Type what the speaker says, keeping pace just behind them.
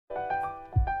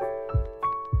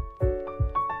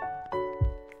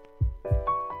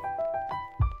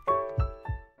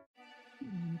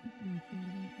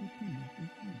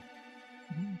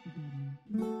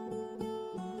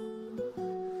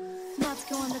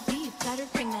the beat, better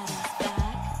bring that ass back.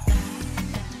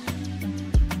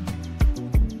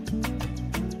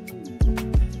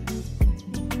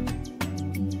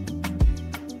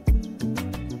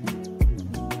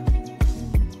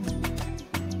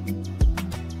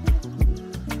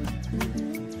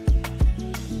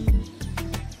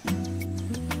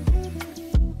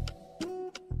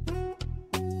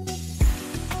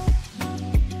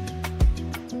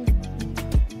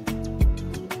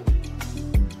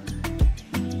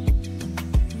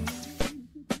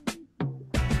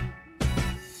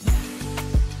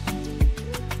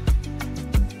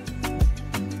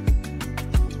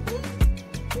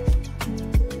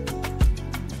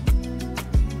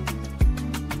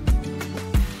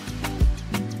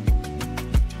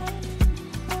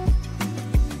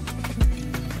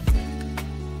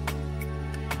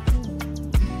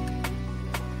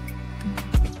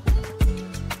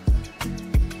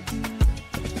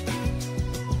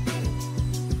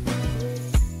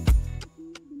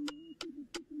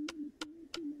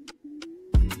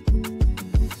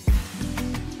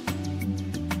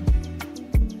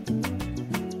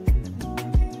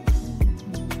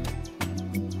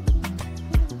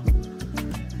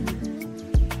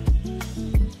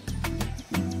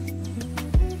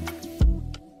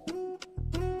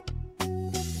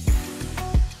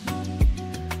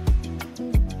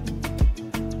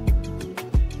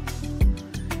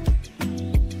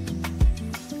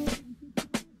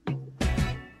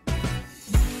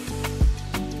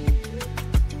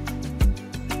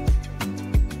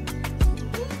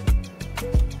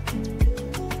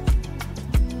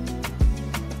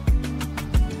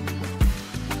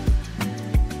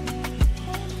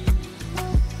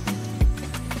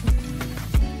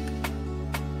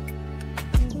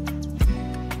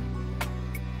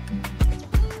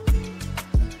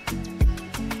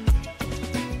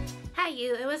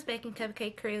 It was Baking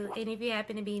Cupcake Crew, and if you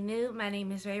happen to be new, my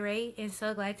name is Ray Ray, and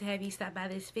so glad to have you stop by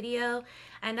this video.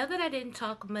 I know that I didn't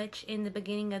talk much in the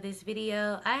beginning of this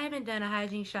video. I haven't done a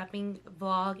hygiene shopping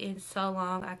vlog in so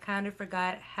long, I kind of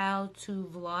forgot how to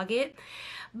vlog it,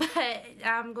 but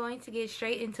I'm going to get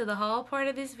straight into the haul part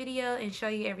of this video and show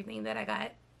you everything that I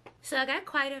got. So I got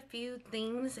quite a few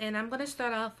things, and I'm going to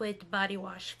start off with body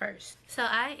wash first. So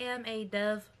I am a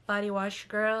Dove body wash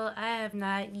girl. I have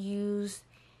not used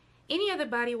any other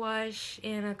body wash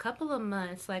in a couple of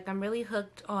months. Like, I'm really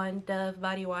hooked on Dove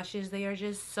body washes. They are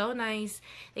just so nice.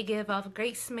 They give off a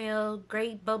great smell,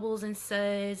 great bubbles and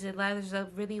suds. It lathers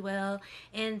up really well.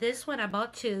 And this one I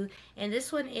bought two, and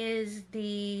this one is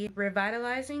the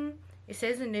Revitalizing. It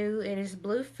says anew. It is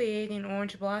blue fig and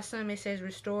orange blossom. It says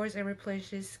restores and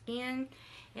replenishes skin,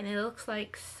 and it looks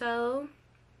like so.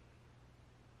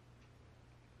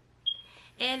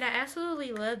 And I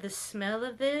absolutely love the smell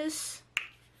of this.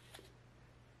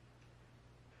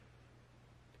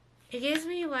 It gives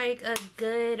me like a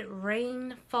good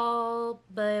rainfall,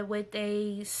 but with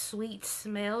a sweet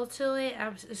smell to it.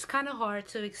 It's kind of hard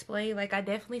to explain. Like, I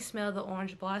definitely smell the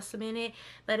orange blossom in it,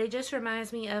 but it just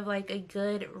reminds me of like a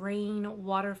good rain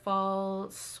waterfall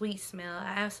sweet smell.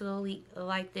 I absolutely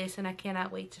like this, and I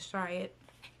cannot wait to try it.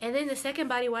 And then the second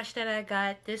body wash that I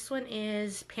got, this one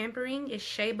is Pampering. It's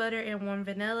shea butter and warm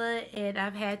vanilla, and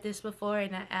I've had this before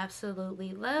and I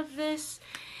absolutely love this.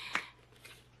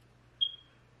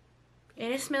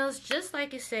 And it smells just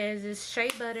like it says. It's shea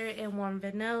butter and warm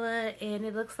vanilla, and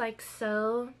it looks like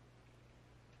so.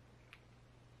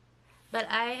 But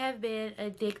I have been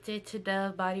addicted to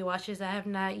Dove body washes. I have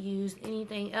not used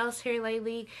anything else here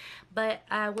lately, but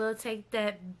I will take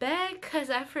that back because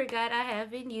I forgot I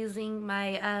have been using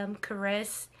my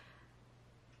Caress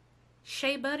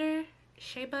shea butter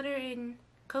and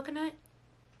coconut,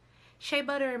 shea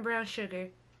butter and brown sugar.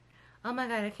 Oh my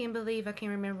god, I can't believe I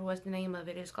can't remember what the name of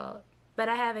it is called. But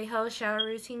I have a whole shower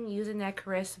routine using that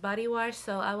Caress body wash,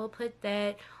 so I will put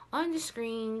that on the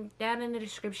screen down in the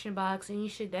description box, and you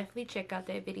should definitely check out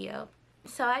that video.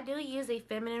 So I do use a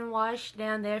feminine wash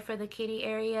down there for the kitty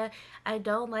area. I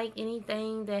don't like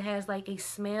anything that has like a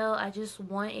smell. I just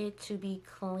want it to be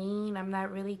clean. I'm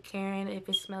not really caring if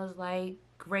it smells like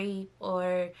grape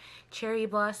or cherry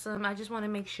blossom. I just want to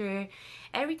make sure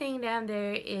everything down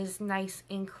there is nice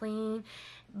and clean.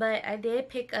 But I did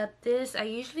pick up this. I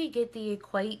usually get the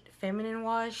Equate feminine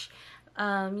wash,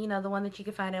 you know, the one that you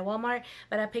can find at Walmart,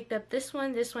 but I picked up this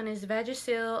one. This one is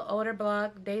Vagisil Odor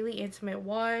Block Daily Intimate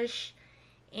Wash,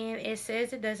 and it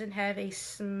says it doesn't have a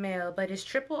smell, but it's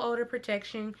triple odor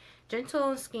protection, gentle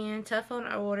on skin, tough on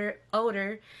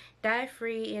odor, dye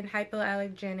free, and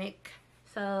hypoallergenic.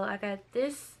 So I got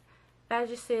this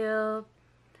Vagisil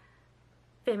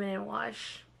feminine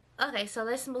wash. Okay, so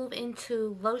let's move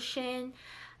into lotion.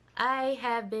 I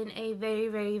have been a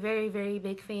very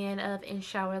big fan of in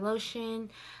shower lotion.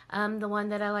 The one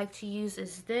that I like to use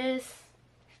is this.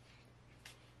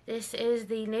 This is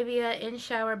the Nivea in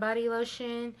shower body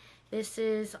lotion. This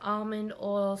is almond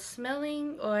oil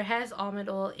smelling, or has almond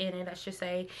oil in it, I should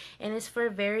say, and it's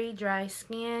for very dry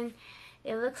skin.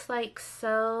 It looks like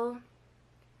so.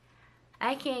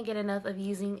 I can't get enough of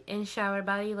using in shower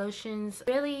body lotions.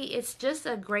 Really, it's just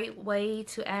a great way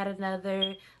to add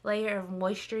another layer of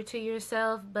moisture to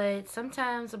yourself, but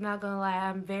sometimes, I'm not gonna lie,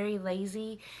 I'm very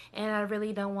lazy and I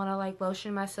really don't want to like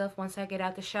lotion myself once I get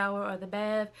out the shower or the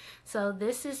bath. So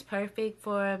this is perfect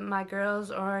for my girls,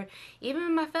 or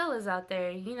even my fellas out there.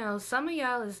 You know, some of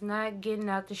y'all is not getting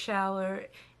out the shower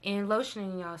and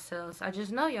lotioning yourselves. I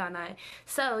just know y'all not.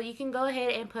 So you can go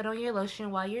ahead and put on your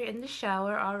lotion while you're in the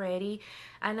shower already.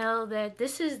 I know that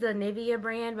this is the Nivea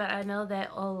brand, but I know that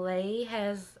Olay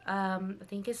has I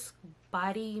think it's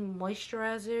body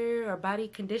moisturizer or body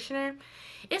conditioner.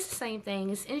 It's the same thing.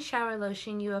 It's in shower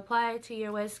lotion. You apply it to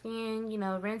your wet skin, you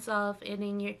know, rinse off, and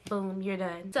then you're boom, you're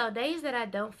done. So days that I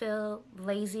don't feel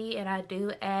lazy and I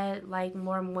do add like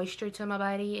more moisture to my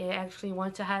body and actually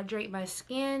want to hydrate my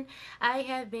skin, I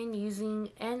have been using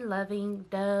and loving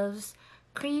Dove's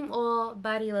cream oil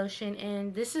body lotion,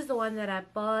 and this is the one that I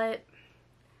bought.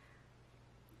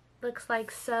 Looks like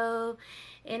so,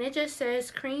 and it just says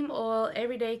cream oil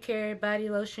everyday care body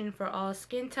lotion for all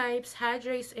skin types,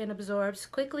 hydrates and absorbs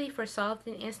quickly for soft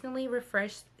and instantly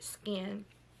refreshed skin.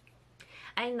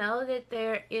 I know that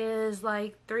there is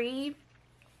like I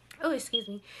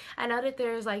know that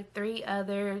there's like 3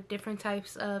 other different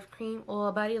types of cream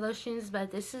oil body lotions, but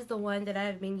this is the one that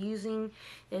I've been using.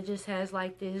 It just has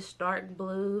like this dark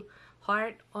blue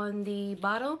heart on the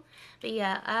bottle. But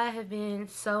yeah, I have been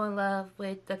so in love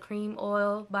with the cream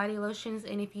oil body lotions,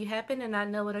 and if you happen to not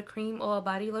know what a cream oil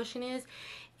body lotion is,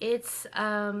 it's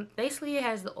basically it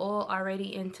has the oil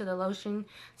already into the lotion.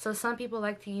 So some people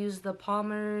like to use the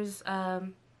Palmer's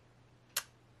oh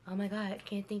my god, I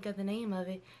can't think of the name of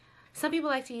it. Some people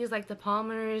like to use like the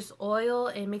Palmer's oil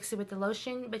and mix it with the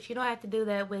lotion, but you don't have to do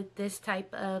that with this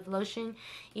type of lotion.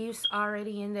 It's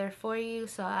already in there for you,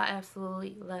 so I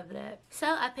absolutely love that. So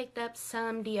I picked up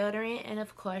some deodorant, and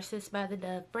of course it's by the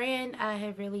Dove brand. I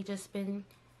have really just been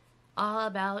all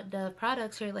about Dove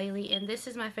products here lately, and this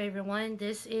is my favorite one.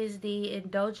 This is the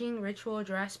Indulging Ritual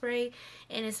Dry Spray,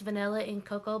 and it's vanilla and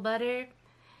cocoa butter.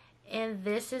 And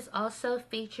this is also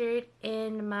featured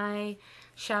in my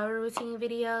shower routine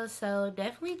video, so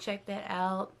definitely check that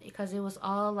out because it was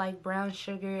all like brown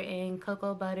sugar and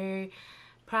cocoa butter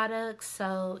products.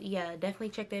 So yeah, definitely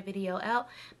check that video out.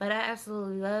 But I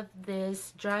absolutely love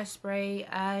this dry spray.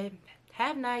 I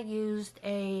have not used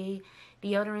a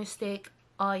deodorant stick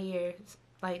all year.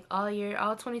 Like all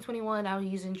 2021 I was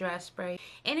using dry spray,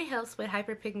 and it helps with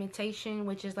hyperpigmentation,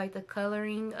 which is like the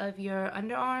coloring of your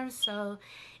underarms. So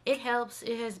it helps.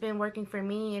 It has been working for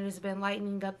me. It has been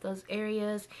lightening up those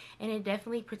areas, and it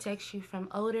definitely protects you from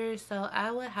odor. So I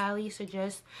would highly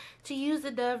suggest to use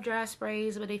the Dove dry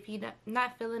sprays. But if you're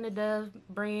not feeling the Dove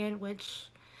brand, which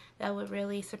that would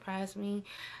really surprise me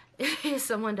if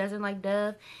someone doesn't like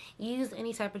Dove, use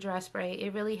any type of dry spray.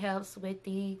 It really helps with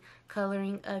the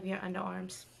coloring of your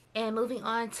underarms. And moving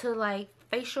on to like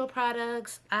facial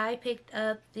products, I picked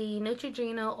up the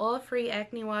Neutrogena Oil-Free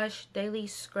Acne Wash Daily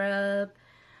Scrub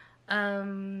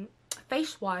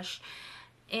face wash,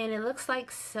 and it looks like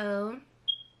so.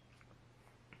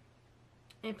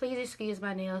 And please excuse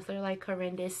my nails, they're like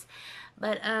horrendous.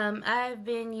 But I've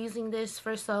been using this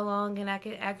for so long, and I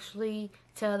can actually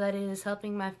tell that it is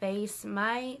helping my face.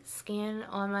 My skin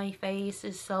on my face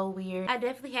is so weird. I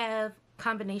definitely have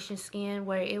combination skin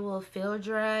where it will feel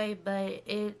dry, but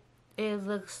it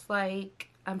looks like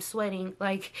I'm sweating,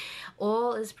 like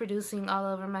oil is producing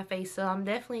all over my face. So I'm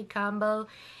definitely combo,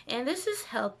 and this is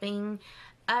helping.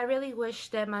 I really wish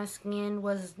that my skin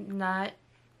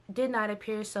did not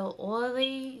appear so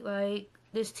oily. Like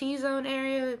this T-zone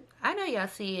area, I know y'all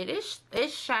see it.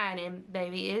 It's shining,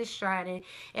 baby. It's shining.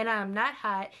 And I'm not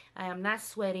hot. I am not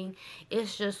sweating.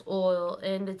 It's just oil.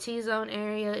 And the T-zone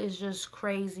area is just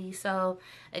crazy. So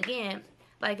again,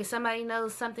 like if somebody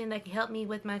knows something that can help me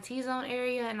with my T-zone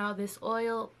area and all this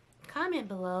oil, comment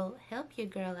below. Help your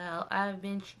girl out. I've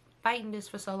been fighting this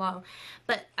for so long.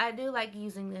 But I do like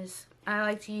using this. I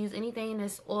like to use anything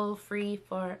that's oil free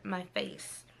for my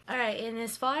face. Alright, and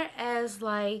as far as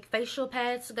like facial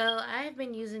pads go, I've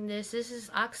been using this. This is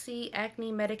Oxy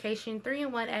Acne Medication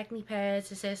 3-in-1 Acne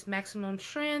Pads. It says maximum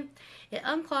strength. It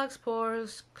unclogs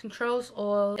pores, controls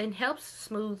oil, and helps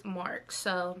smooth marks.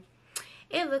 So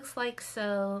it looks like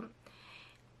so.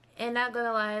 And not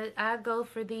gonna lie, I go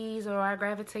for these, or I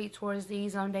gravitate towards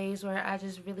these on days where I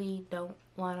just really don't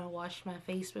want to wash my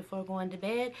face before going to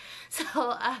bed. So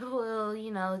I will,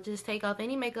 you know, just take off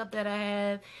any makeup that I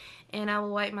have, and I will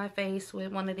wipe my face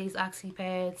with one of these oxy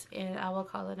pads, and I will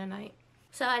call it a night.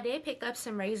 So I did pick up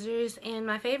some razors, and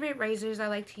my favorite razors I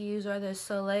like to use are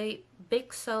the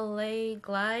Big Soleil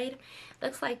Glide.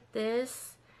 Looks like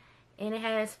this, and it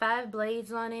has 5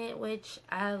 blades on it, which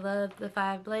I love the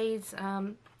 5 blades.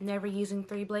 Never using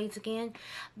 3 blades again.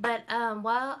 But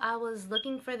while I was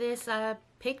looking for this, I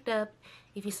picked up,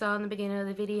 if you saw in the beginning of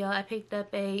the video, I picked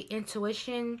up a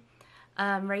Intuition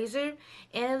razor,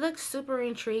 and it looks super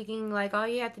intriguing. Like, all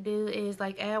you have to do is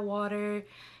like add water,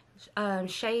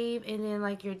 shave, and then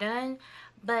like you're done.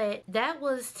 But that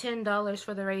was $10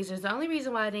 for the razors. The only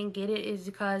reason why I didn't get it is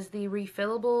because the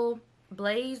refillable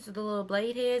blades, the little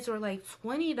blade heads, were like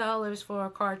 $20 for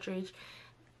a cartridge.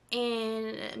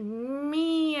 And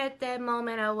me, at that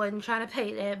moment, I wasn't trying to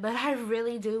pay that, but I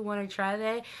really do want to try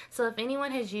that. So if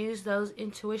anyone has used those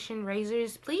Intuition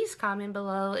razors, please comment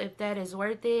below if that is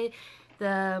worth it.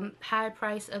 The high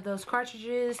price of those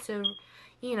cartridges to,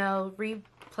 you know,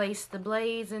 replace the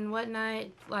blades and whatnot.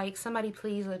 Like, somebody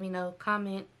please let me know.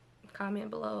 Comment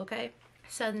below, okay?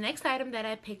 So the next item that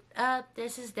I picked up,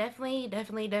 this is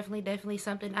definitely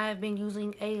something I've been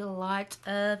using a lot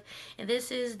of, and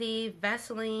this is the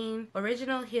Vaseline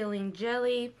Original Healing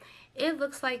Jelly. It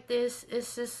looks like this.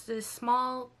 It's just this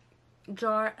small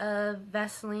jar of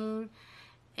Vaseline,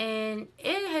 and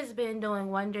it has been doing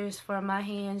wonders for my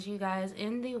hands, you guys.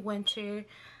 In the winter,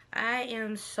 I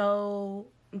am so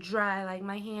dry. Like,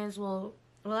 my hands will,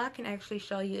 well, I can actually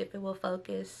show you if it will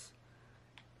focus.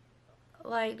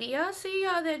 Like, do y'all see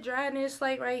all that dryness,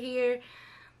 like right here?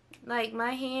 Like, my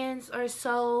hands are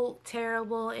so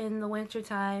terrible in the winter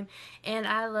time, and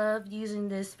I love using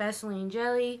this Vaseline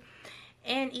jelly.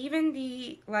 And even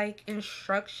the like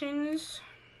instructions,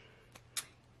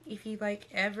 if you like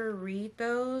ever read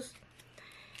those.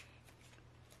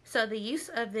 So the use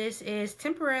of this is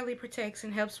temporarily protects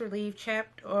and helps relieve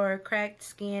chapped or cracked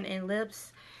skin and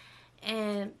lips.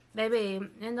 And baby,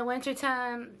 in the winter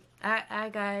time, I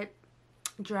got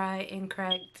dry and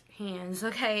cracked hands,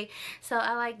 okay? So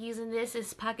I like using this.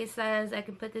 It's pocket size. I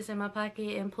can put this in my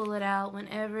pocket and pull it out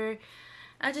whenever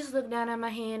I just look down at my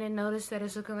hand and notice that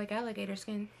it's looking like alligator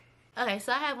skin. Okay,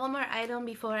 so I have one more item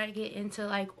before I get into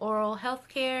like oral health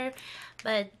care,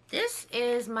 but this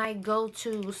is my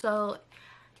go-to. So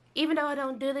even though I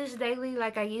don't do this daily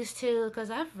like I used to,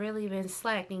 because I've really been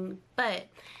slacking, but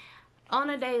on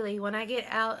a daily, when I get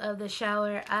out of the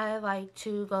shower, I like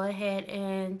to go ahead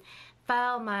and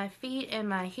file my feet and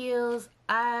my heels.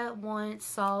 I want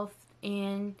soft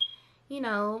and, you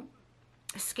know,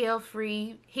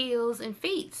 scale-free heels and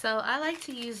feet. So I like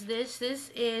to use this. This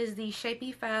is the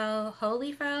Shapy File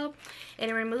Holy File,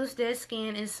 and it removes dead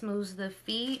skin and smooths the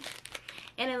feet.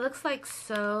 And it looks like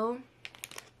so.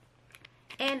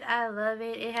 And I love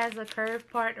it. It has a curved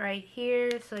part right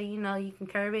here, so you know you can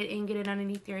curve it and get it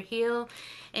underneath your heel.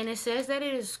 And it says that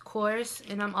it is coarse,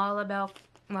 and I'm all about,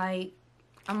 like,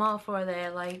 I'm all for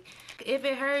that. Like, if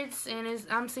it hurts and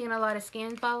I'm seeing a lot of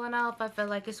skin falling off, I feel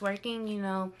like it's working, you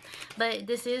know. But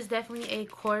this is definitely a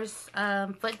coarse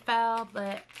foot file,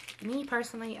 but me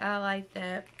personally, I like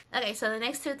that. Okay, so the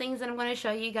next 2 things that I'm going to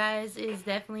show you guys is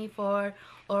definitely for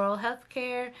oral health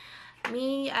care.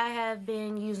 Me, I have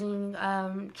been using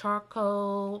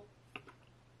charcoal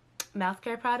mouth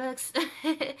care products.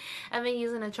 I've been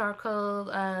using a charcoal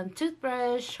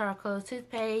toothbrush, charcoal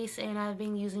toothpaste, and I've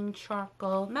been using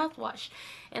charcoal mouthwash.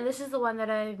 And this is the one that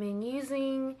I've been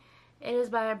using. It is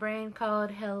by a brand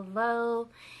called Hello.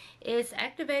 It's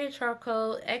activated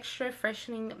charcoal extra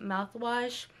freshening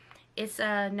mouthwash. It's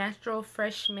a natural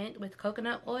fresh mint with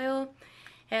coconut oil.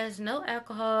 Has no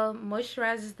alcohol,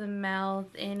 moisturizes the mouth,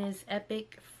 and is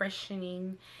epic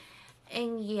freshening.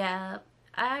 And yeah,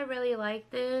 I really like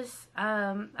this.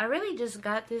 I really just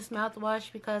got this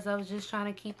mouthwash because I was just trying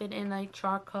to keep it in like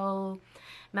charcoal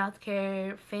mouth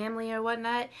care family or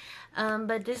whatnot.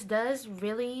 But this does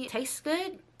really taste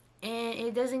good, and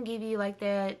it doesn't give you like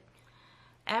that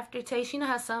aftertaste. You know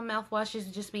how some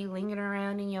mouthwashes just be lingering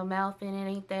around in your mouth and it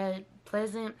ain't that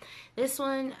pleasant? This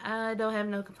one, I don't have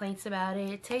no complaints about it.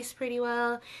 It tastes pretty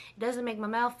well. It doesn't make my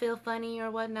mouth feel funny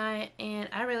or whatnot, and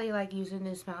I really like using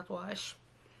this mouthwash.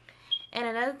 And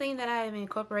another thing that I have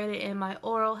incorporated in my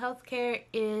oral health care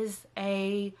is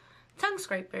a tongue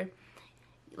scraper.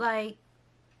 Like,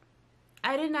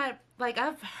 I did not, like,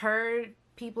 I've heard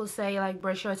people say, like,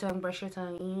 brush your tongue,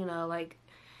 you know, like,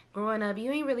 growing up,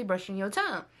 you ain't really brushing your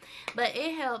tongue. But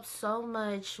it helps so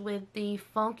much with the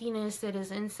funkiness that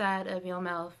is inside of your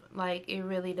mouth. Like, it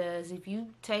really does. If you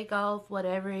take off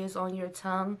whatever is on your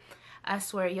tongue, I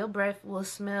swear your breath will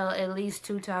smell at least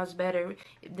 2 times better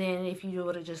than if you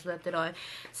would have just left it on.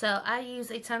 So I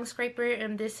use a tongue scraper,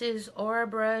 and this is Aura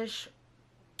Brush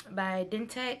by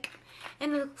Dentec,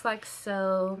 and it looks like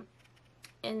so.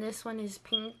 And this one is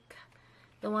pink.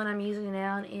 The one I'm using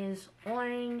now is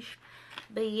orange.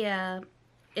 But yeah,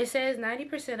 it says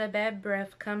 90% of bad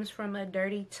breath comes from a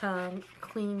dirty tongue.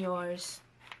 Clean yours.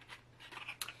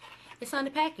 It's on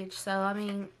the package, so I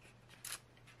mean,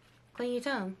 clean your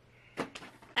tongue.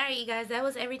 Alright, you guys, that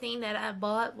was everything that I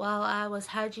bought while I was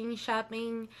hygiene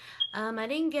shopping. I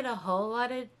didn't get a whole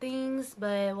lot of things,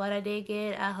 but what I did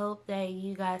get, I hope that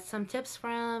you got some tips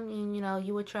from, and you know,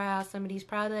 you would try out some of these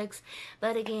products.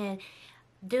 But again,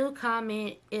 do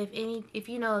comment if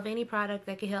you know of any product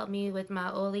that could help me with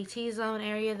my oily T-zone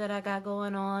area that I got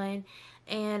going on.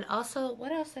 And also,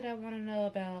 what else did I want to know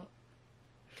about?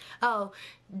 Oh,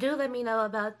 do let me know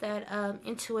about that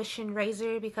Intuition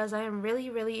razor, because I am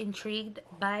really intrigued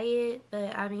by it.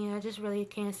 But I mean, I just really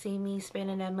can't see me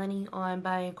spending that money on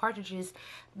buying cartridges.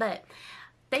 But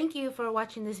thank you for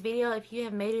watching this video. If you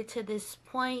have made it to this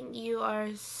point, you are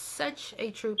such a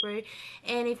trooper.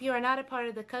 And if you are not a part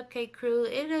of the cupcake crew,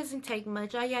 it doesn't take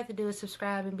much. All you have to do is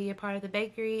subscribe and be a part of the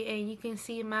bakery, and you can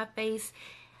see my face.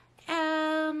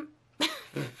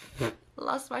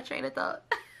 Lost my train of thought.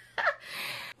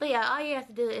 But yeah, all you have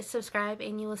to do is subscribe,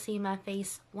 and you will see my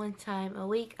face one time a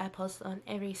week. I post on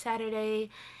every Saturday.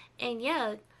 And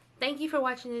yeah, thank you for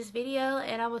watching this video,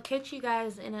 and I will catch you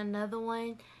guys in another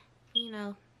one. You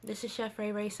know, this is Chef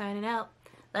Ray Ray signing out.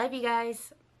 Love you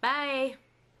guys. Bye.